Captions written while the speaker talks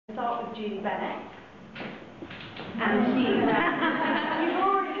start with Judy Bennett. And she's you've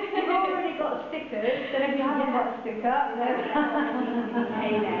already got stickers, so if you haven't got a sticker, then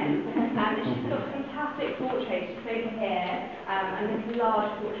she's got fantastic portraits just over here, and this large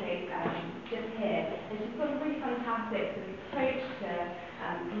portrait just here. And she's got a really fantastic sort of approach to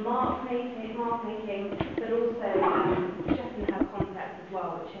mark making, but also just in her concept as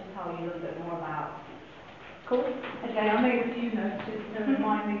well, which she'll tell you a little bit more about. Cool. Okay, I made a few notes just to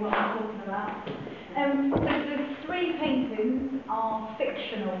remind me what I'm talking about. The three paintings are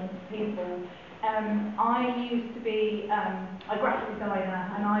fictional people. I used to be a graphic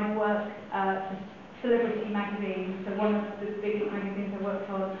designer, and I worked for Celebrity magazine. So one of the biggest magazines I worked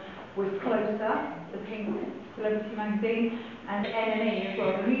on was Closer, the pink celebrity magazine, and NME as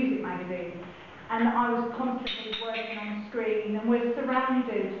well, the music magazine. And I was constantly working on screen, and we're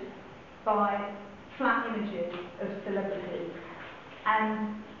surrounded by flat images of celebrities,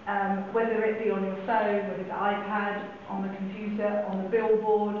 and whether it be on your phone, with the iPad, on the computer, on the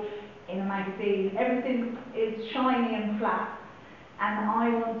billboard, in a magazine, everything is shiny and flat, and I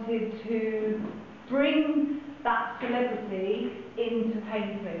wanted to bring that celebrity into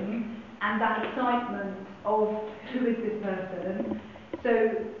painting and that excitement of who is this person. So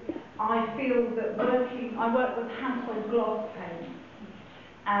I feel that I work with household gloss paint,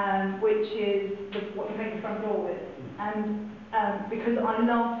 which is what you paint the front door with, and because I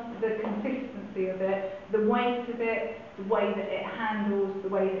love the consistency of it, the weight of it, the way that it handles, the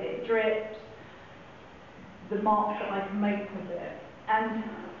way that it drips, the marks that I can make with it, and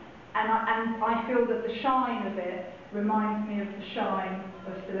I feel that the shine of it reminds me of the shine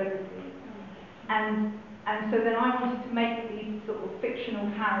of celebrity, and so then I wanted to make these sort of fictional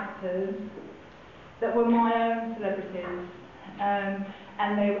characters that were my own celebrities.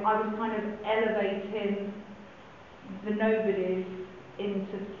 And I was kind of elevating the nobodies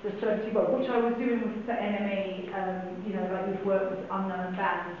into the celebrity world, which I was doing with the NME. You know, like you'd work with unknown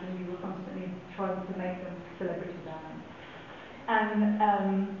bands, and you were constantly trying to make them celebrity bands. And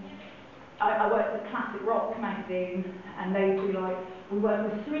I worked with Classic Rock magazine, and they'd be like, we work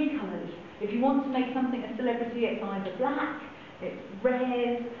with 3 colours. If you want to make something a celebrity, it's either black, it's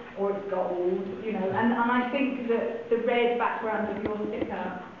red, or it's gold, you know, and I think that the red background of your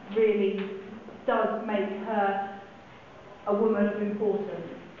sticker really does make her a woman of importance.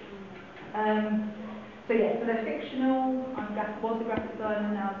 So yeah, so they're fictional. I was a graphic designer,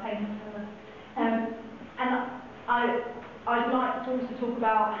 now a painter, and I'd like to also talk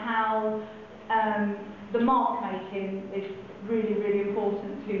about how the mark making is really, really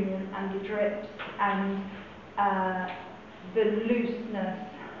important to me, and the drips and the looseness.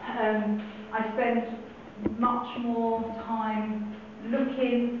 I spend much more time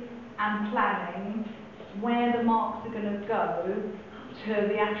looking and planning where the marks are going to go to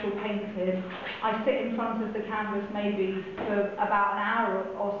the actual painting. I sit in front of the canvas maybe for about an hour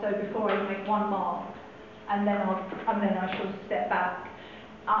or so before I make one mark, and then I sort of step back.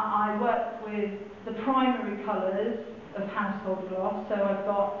 I work with the primary colours of household gloss, so I've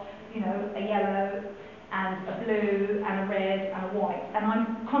got, you know, a yellow and a blue and a red and a white, and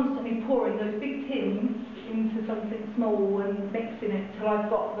I'm constantly pouring those big tins into something small and mixing it till I've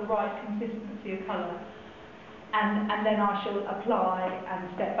got the right consistency of colour, and then I shall apply and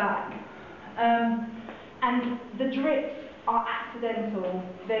step back. And the drips are accidental,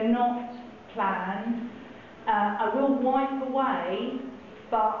 they're not planned. I will wipe away,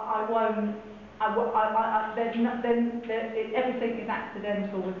 but I won't. Everything is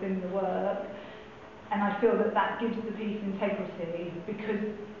accidental within the work, and I feel that that gives the piece integrity because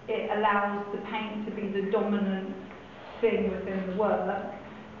it allows the paint to be the dominant thing within the work.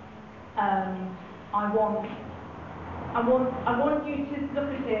 I want you to look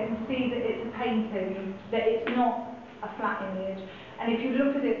at it and see that it's a painting, that it's not a flat image. And if you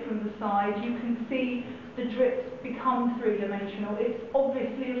look at it from the side, you can see the drips become three-dimensional. It's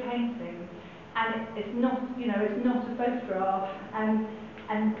obviously a painting, and it's not, you know, it's not a photograph.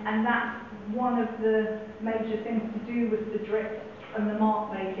 And that's one of the major things to do with the drips and the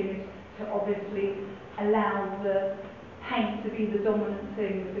mark making, is to obviously allow the paint to be the dominant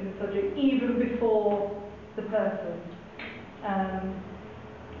thing within the subject, even before the person.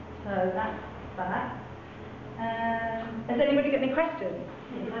 So that's that. Has anybody got any questions?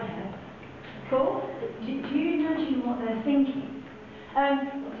 Yes, I have. Cool. Do you imagine what they're thinking?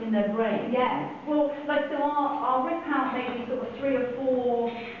 What's in their brain? Yeah. Well, like, so I'll rip out maybe sort of 3 or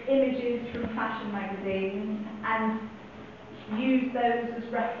 4 images from fashion magazines and use those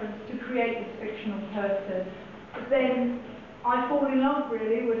as reference to create this fictional person. But then I fall in love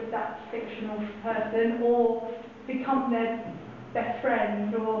really with that fictional person, or become their best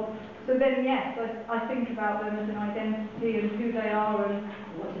friend, or so then yes, I think about them as an identity and who they are and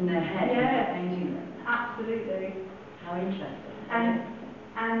What's in their head? Yeah. Painting them. absolutely. How interesting.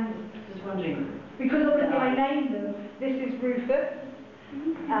 And Just wondering. because obviously I named them, this is Rufus,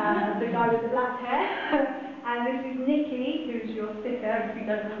 the guy with the black hair, and this is Nikki, who's your sticker. If you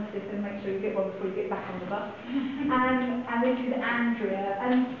don't have a sticker, make sure you get one before you get back on the bus. And this is Andrea,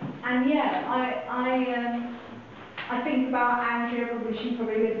 and yeah, I think about Andrea. She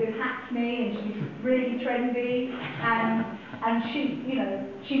probably lives in Hackney, and she's really trendy, and she, you know,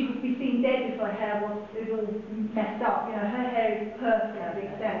 she would be seen dead if her hair is all messed up. You know, her hair is perfectly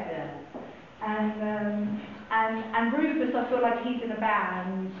set. And Rufus, I feel like he's in a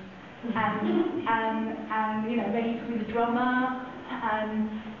band, and you know, maybe he could be the drummer,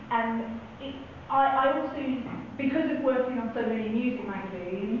 I also, because of working on so many music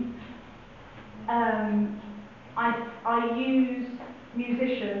magazines, I use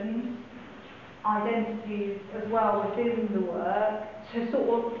musicians' identities as well within the work to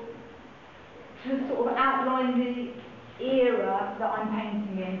sort of outline the era that I'm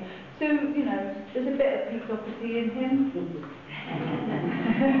painting in. So, you know, there's a bit of Peacockity in him.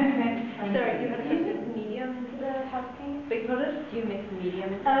 Sorry, you had a question? Medium into the house paint? Big pardon? Do you mix medium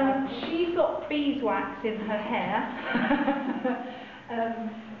into the house paint? She's got beeswax in her hair.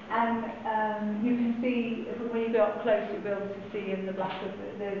 You can see, when you go up close, you'll be able to see in the black of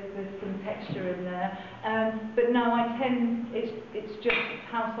it, there's some texture in there. But no, it's just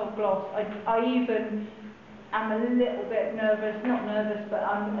household gloss. I even am a little bit nervous, not nervous, but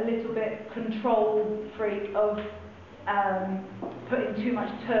I'm a little bit control freak of putting too much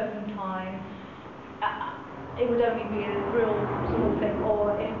turpentine. It would only be a real sort of thing,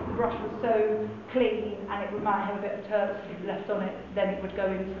 or if the brush was so clean and it might have a bit of turpentine left on it, then it would go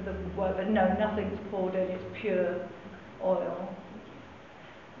into the work. But no, nothing's poured in, it's pure oil.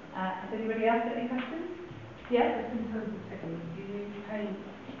 Has anybody else got any questions? Yes? In terms of technique, do you paint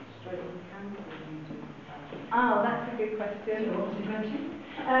straight on the canvas or do you do Oh, that's a good question. So what was the question?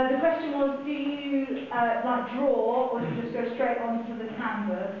 The question was, do you like draw, or do you just go straight onto the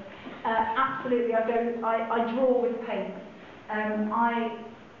canvas? Absolutely, I draw with paint.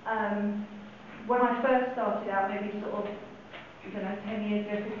 When I first started out, maybe sort of, I don't know, 10 years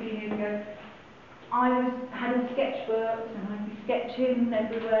ago, 15 years ago, I had all sketchbooks and I'd be sketching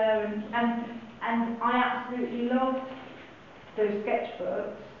everywhere, and I absolutely loved those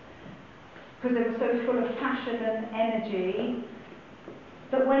sketchbooks because they were so full of passion and energy.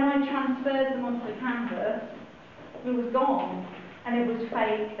 But when I transferred them onto the canvas, it was gone, and it was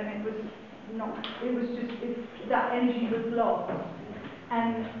fake, and it was not. It was just that energy was lost,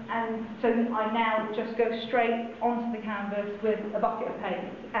 and so I now just go straight onto the canvas with a bucket of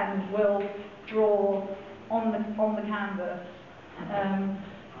paint and will draw on the canvas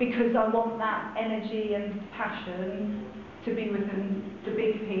because I want that energy and passion to be within the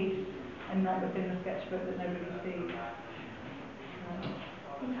big piece and not within the sketchbook that nobody sees.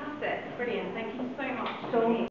 Fantastic, brilliant. Thank you so much. So